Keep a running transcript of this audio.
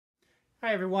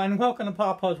Hi everyone, welcome to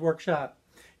Pawpaw's Workshop.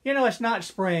 You know, it's not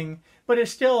spring, but it's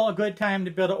still a good time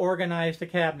to be able to organize the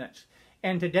cabinets.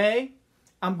 And today,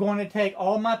 I'm going to take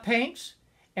all my paints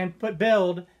and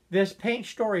build this paint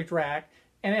storage rack,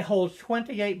 and it holds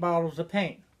 28 bottles of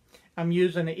paint. I'm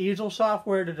using the Easel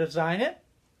Software to design it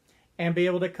and be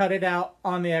able to cut it out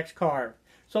on the XCarve.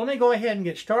 So let me go ahead and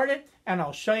get started, and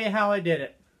I'll show you how I did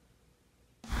it.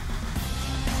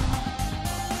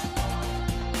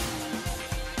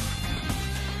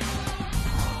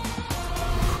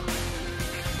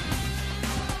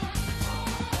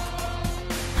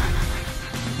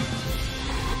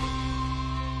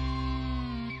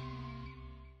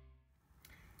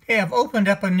 Okay, I've opened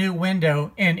up a new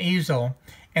window in Easel,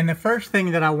 and the first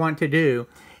thing that I want to do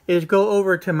is go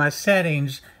over to my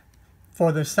settings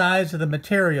for the size of the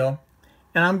material,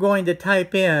 and I'm going to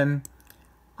type in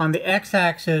on the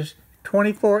x-axis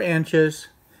 24 inches,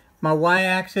 my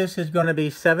y-axis is going to be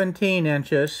 17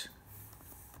 inches,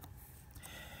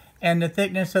 and the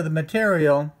thickness of the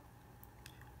material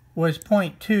was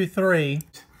 0.23.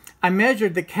 I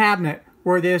measured the cabinet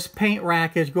where this paint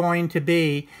rack is going to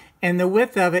be, and the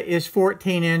width of it is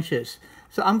 14 inches.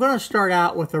 So I'm going to start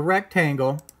out with a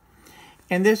rectangle,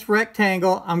 and this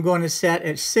rectangle I'm going to set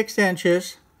at 6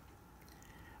 inches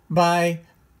by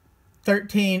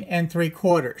 13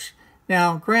 3/4.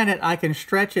 Now granted, I can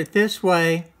stretch it this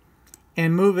way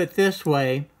and move it this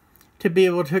way to be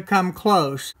able to come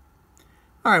close.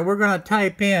 Alright, we're going to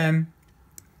type in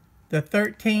the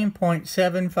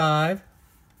 13.75,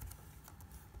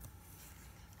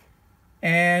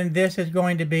 and this is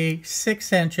going to be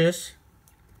 6 inches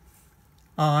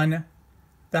on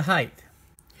the height.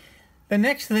 The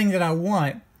next thing that I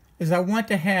want is I want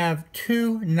to have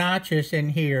 2 notches in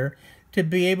here to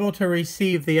be able to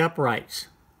receive the uprights.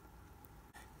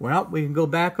 Well, we can go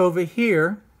back over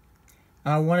here.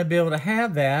 I want to be able to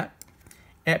have that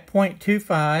at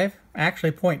 0.25,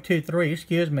 actually 0.23,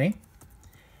 excuse me.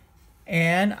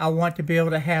 And I want to be able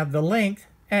to have the length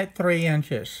at 3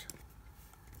 inches.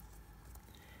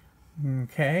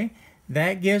 Okay,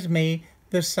 that gives me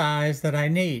the size that I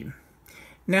need.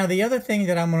 Now the other thing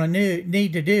that I'm going to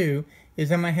need to do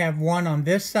is I'm going to have one on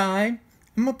this side,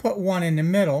 I'm going to put one in the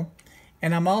middle,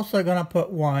 and I'm also going to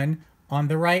put one on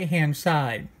the right hand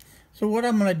side. So what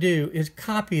I'm going to do is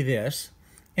copy this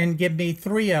and give me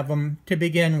 3 of them to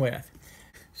begin with.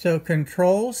 So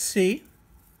Control C,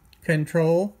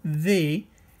 Control V,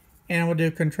 and we'll do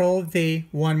Control V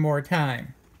one more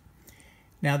time.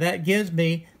 Now that gives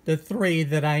me the 3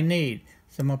 that I need.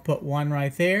 So I'm going to put one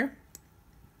right there.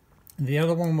 The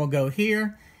other one will go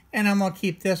here, and I'm going to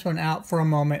keep this one out for a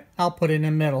moment. I'll put it in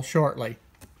the middle shortly.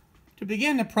 To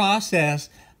begin the process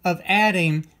of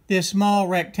adding this small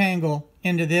rectangle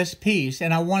into this piece,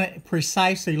 and I want it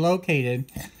precisely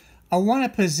located, I want to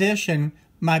position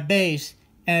my base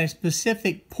at a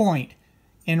specific point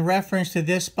in reference to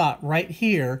this spot right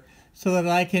here, so that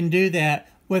I can do that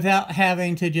without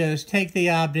having to just take the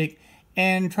object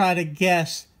and try to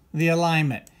guess the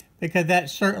alignment, because that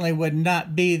certainly would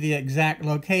not be the exact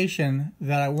location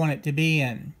that I want it to be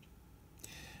in.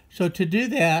 So to do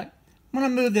that, I'm going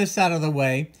to move this out of the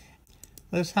way.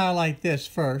 Let's highlight this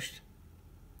first.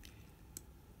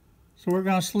 So we're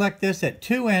going to select this at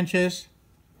 2 inches,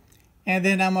 and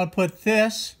then I'm going to put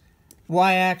this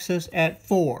y-axis at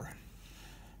 4.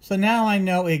 So now I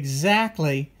know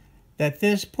exactly that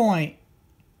this point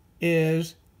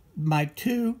is my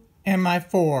 2 and my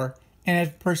 4, and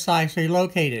it's precisely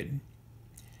located.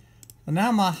 So now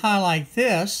I'm going to highlight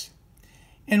this,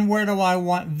 and where do I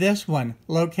want this one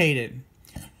located?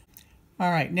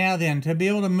 Alright, now then, to be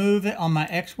able to move it on my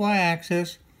XY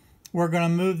axis, we're going to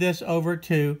move this over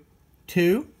to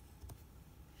 2,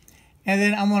 and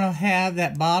then I'm going to have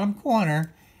that bottom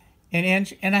corner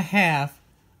 1.5 inches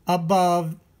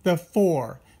above the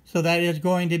 4, so that is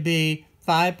going to be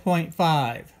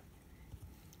 5.5.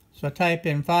 So type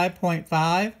in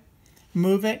 5.5,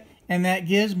 move it, and that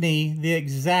gives me the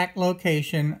exact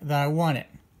location that I want it.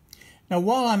 Now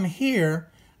while I'm here,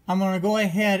 I'm going to go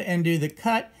ahead and do the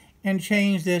cut and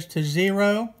change this to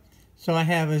 0, so I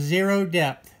have a 0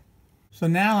 depth. So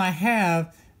now I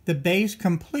have the base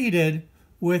completed,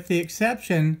 with the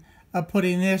exception of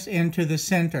putting this into the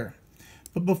center.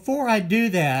 But before I do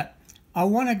that, I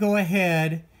want to go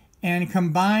ahead and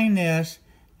combine this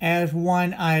as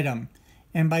one item.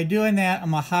 And by doing that,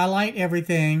 I'm going to highlight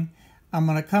everything. I'm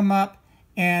going to come up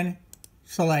and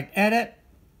select Edit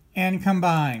and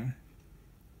Combine.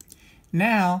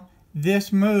 Now,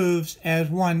 this moves as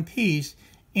one piece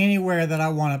anywhere that I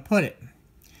want to put it.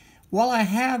 While I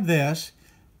have this,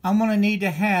 I'm going to need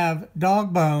to have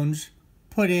dog bones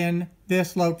put in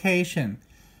this location.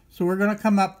 So we're going to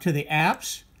come up to the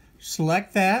apps,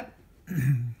 select that,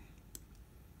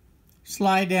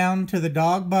 slide down to the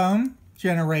dog bone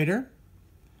generator,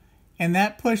 and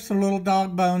that pushed the little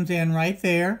dog bones in right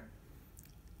there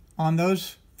on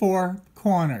those 4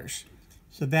 corners.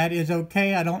 So that is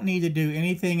okay. I don't need to do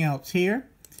anything else here.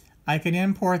 I can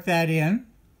import that in.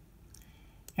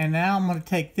 And now I'm going to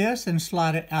take this and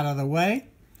slide it out of the way.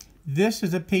 This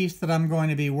is a piece that I'm going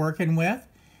to be working with.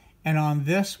 And on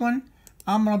this one,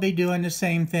 I'm going to be doing the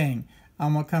same thing.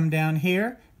 I'm going to come down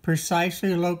here,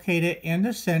 precisely locate it in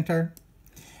the center.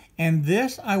 And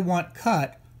this I want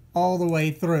cut all the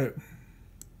way through.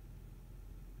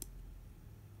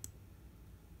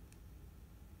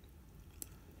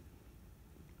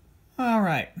 All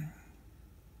right.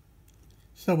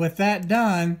 So with that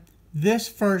done, this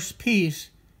first piece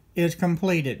is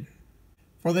completed.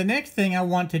 For the next thing I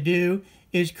want to do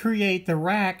is create the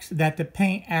racks that the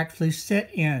paint actually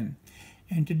sit in.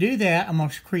 And to do that, I'm going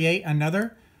to create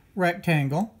another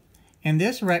rectangle. And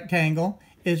this rectangle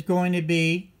is going to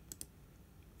be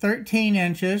 13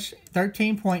 inches,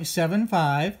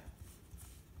 13.75.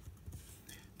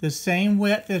 The same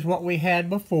width as what we had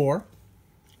before.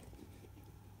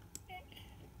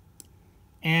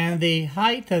 And the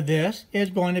height of this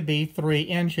is going to be 3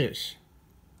 inches.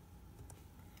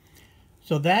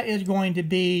 So that is going to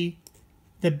be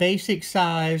the basic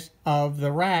size of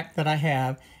the rack that I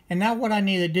have. And now what I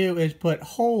need to do is put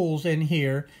holes in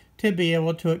here to be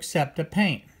able to accept the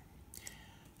paint.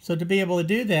 So to be able to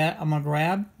do that, I'm going to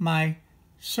grab my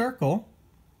circle.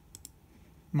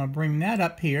 I'm going to bring that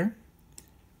up here.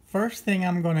 First thing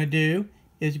I'm going to do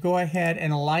is go ahead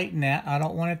and lighten that. I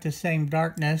don't want it the same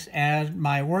darkness as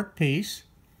my workpiece.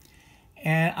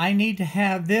 And I need to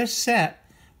have this set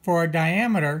for a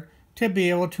diameter to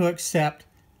be able to accept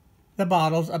the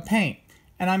bottles of paint.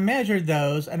 And I measured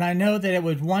those, and I know that it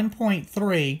was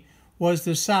 1.3 was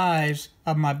the size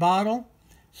of my bottle.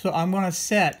 So I'm going to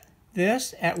set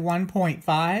this at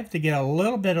 1.5 to get a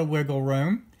little bit of wiggle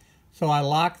room. So I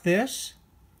lock this,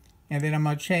 and then I'm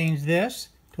going to change this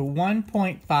to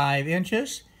 1.5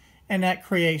 inches, and that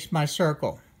creates my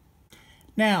circle.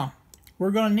 Now,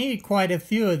 we're going to need quite a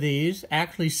few of these,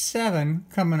 actually 7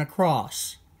 coming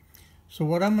across. So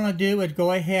what I'm going to do is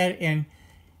go ahead and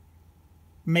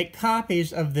make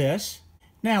copies of this.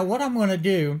 Now, what I'm going to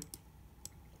do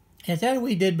is, as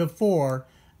we did before,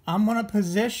 I'm going to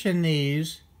position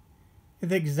these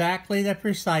at exactly the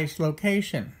precise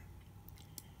location.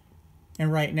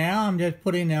 And right now, I'm just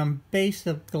putting them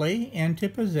basically into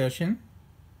position.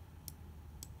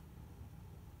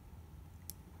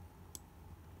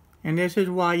 And this is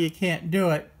why you can't do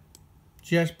it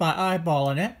just by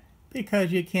eyeballing it,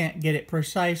 because you can't get it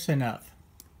precise enough.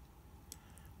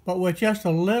 But with just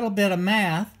a little bit of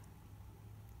math,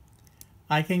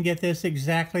 I can get this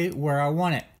exactly where I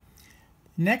want it.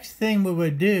 Next thing we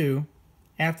would do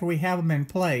after we have them in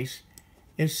place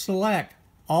is select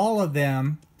all of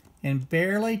them and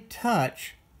barely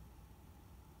touch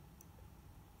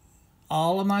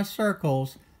all of my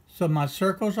circles, so my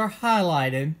circles are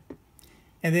highlighted.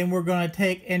 And then we're going to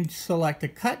take and select a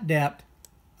cut depth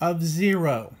of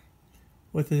 0.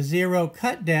 With a 0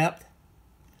 cut depth,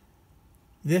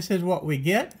 this is what we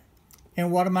get.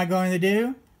 And what am I going to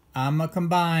do? I'm going to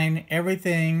combine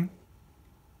everything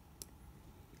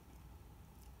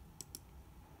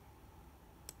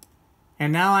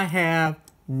and now I have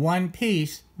one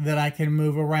piece that I can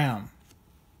move around.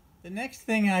 The next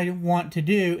thing I want to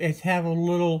do is have a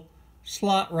little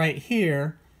slot right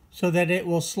here so that it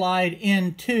will slide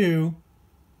into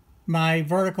my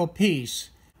vertical piece.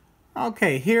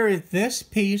 Okay, here is this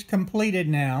piece completed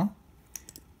now.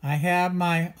 I have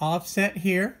my offset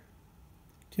here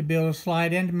to be able to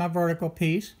slide into my vertical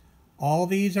piece. All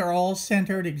these are all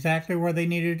centered exactly where they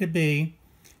needed to be.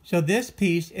 So this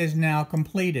piece is now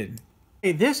completed.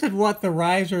 Okay, this is what the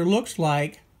riser looks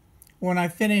like when I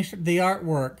finish the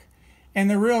artwork. And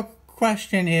the real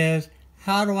question is,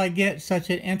 how do I get such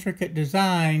an intricate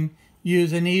design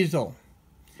using easel?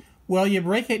 Well, you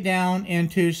break it down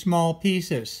into small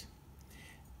pieces.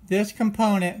 This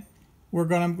component, we're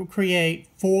going to create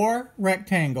 4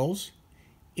 rectangles.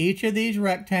 Each of these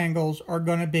rectangles are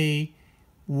going to be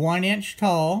 1 inch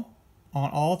tall on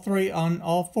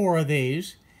all 4 of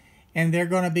these, and they're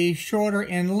going to be shorter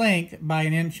in length by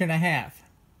 1.5 inches.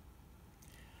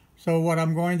 So what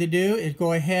I'm going to do is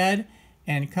go ahead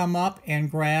and come up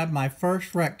and grab my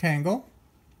first rectangle,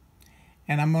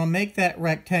 and I'm going to make that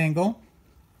rectangle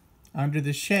under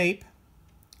the shape.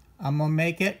 I'm going to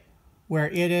make it where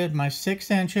it is my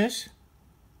 6 inches,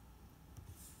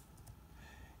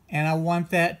 and I want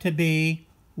that to be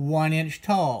 1 inch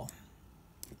tall.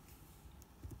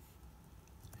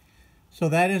 So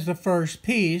that is the first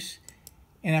piece,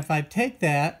 and if I take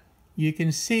that, you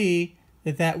can see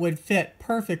that that would fit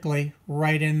perfectly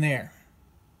right in there.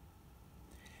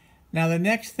 Now the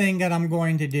next thing that I'm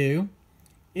going to do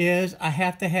is I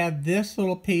have to have this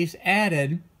little piece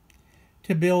added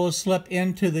to be able to slip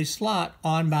into the slot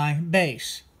on my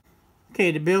base.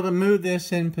 Okay, to be able to move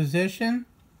this in position,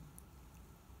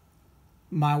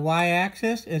 my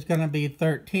y-axis is going to be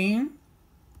 13.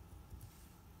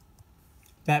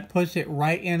 That puts it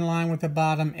right in line with the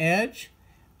bottom edge.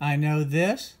 I know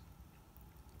this,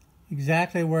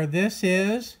 exactly where this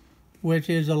is, which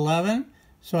is 11,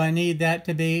 so I need that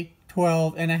to be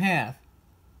 12.5.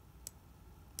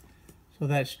 So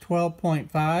that's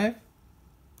 12.5.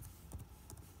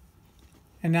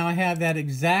 And now I have that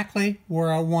exactly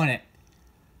where I want it.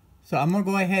 So I'm going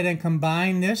to go ahead and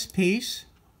combine this piece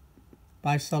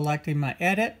by selecting my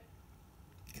Edit,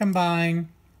 Combine,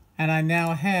 and I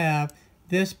now have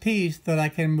this piece that I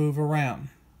can move around.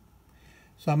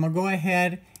 So I'm going to go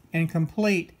ahead and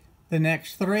complete the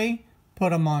next three,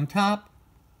 put them on top,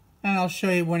 and I'll show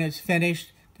you when it's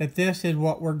finished that this is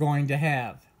what we're going to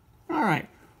have. Alright,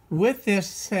 with this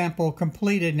sample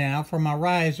completed now for my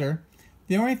riser,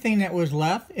 the only thing that was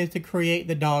left is to create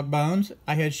the dog bones.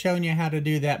 I had shown you how to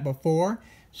do that before.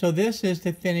 So this is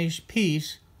the finished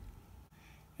piece,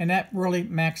 and that really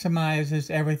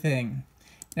maximizes everything.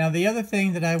 Now the other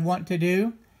thing that I want to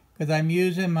do, because I'm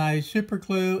using my super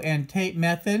glue and tape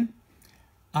method,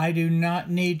 I do not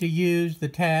need to use the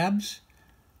tabs.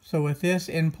 So with this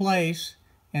in place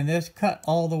and this cut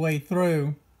all the way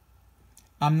through,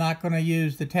 I'm not going to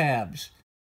use the tabs.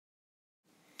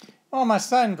 Well, my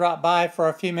son dropped by for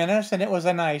a few minutes and it was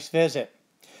a nice visit.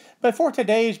 But for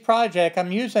today's project,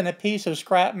 I'm using a piece of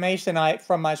scrap masonite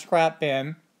from my scrap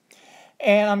bin,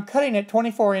 and I'm cutting it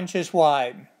 24 inches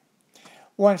wide.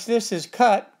 Once this is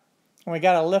cut, and we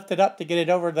got to lift it up to get it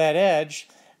over that edge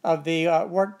of the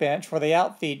workbench for the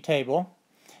outfeed table,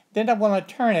 then I want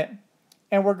to turn it,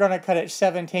 and we're going to cut it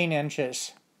 17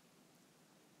 inches.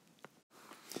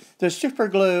 The super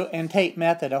glue and tape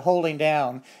method of holding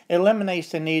down eliminates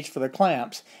the needs for the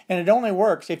clamps, and it only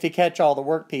works if you catch all the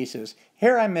work pieces.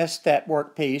 Here I missed that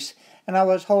work piece, and I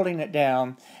was holding it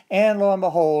down, and lo and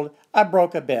behold, I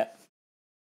broke a bit.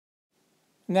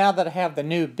 Now that I have the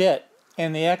new bit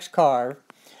in the XCarve,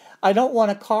 I don't want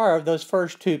to carve those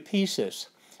first two pieces.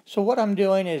 So what I'm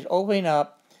doing is opening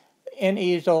up in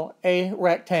Easel a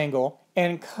rectangle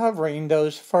and covering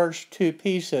those first two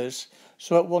pieces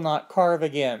so it will not carve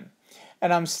again.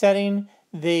 And I'm setting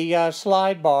the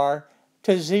slide bar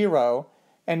to 0,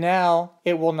 and now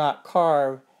it will not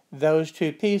carve those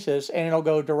two pieces, and it'll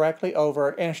go directly over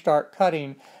and start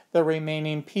cutting the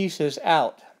remaining pieces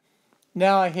out.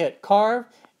 Now I hit carve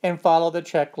and follow the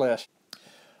checklist.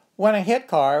 When I hit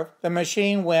carve, the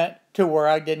machine went to where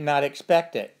I did not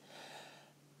expect it.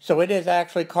 So it is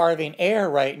actually carving air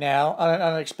right now on an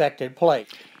unexpected place.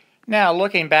 Now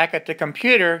looking back at the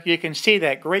computer, you can see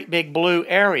that great big blue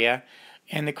area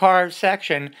in the carved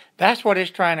section. That's what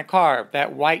it's trying to carve,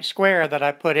 that white square that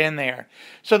I put in there.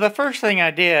 So the first thing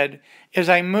I did is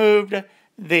I moved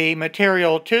the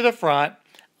material to the front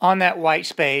on that white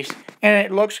space, and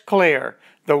it looks clear.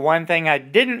 The one thing I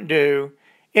didn't do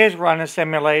is run a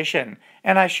simulation,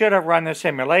 and I should have run the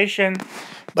simulation,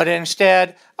 but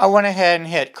instead I went ahead and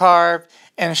hit carve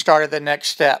and started the next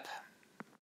step.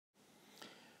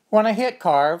 When I hit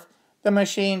carve, the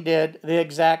machine did the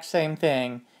exact same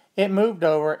thing. It moved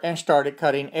over and started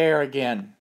cutting air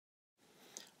again.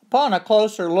 Upon a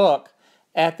closer look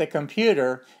at the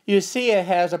computer, you see it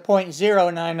has a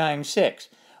 0.0996.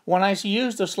 When I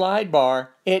used the slide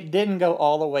bar, it didn't go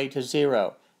all the way to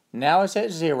 0. Now it's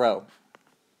at 0.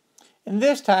 And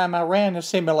this time I ran the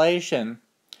simulation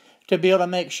to be able to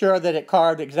make sure that it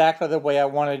carved exactly the way I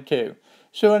wanted to.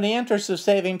 So in the interest of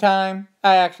saving time,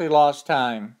 I actually lost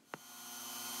time.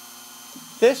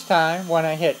 This time, when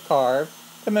I hit carve,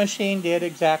 the machine did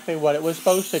exactly what it was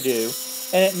supposed to do,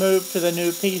 and it moved to the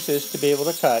new pieces to be able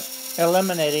to cut,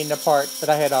 eliminating the parts that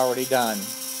I had already done.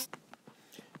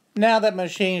 Now that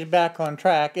machine's back on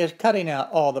track, it's cutting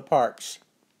out all the parts.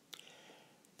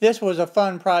 This was a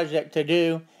fun project to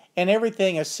do, and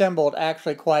everything assembled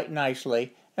actually quite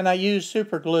nicely, and I used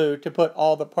super glue to put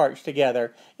all the parts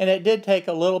together, and it did take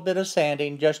a little bit of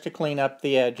sanding just to clean up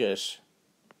the edges.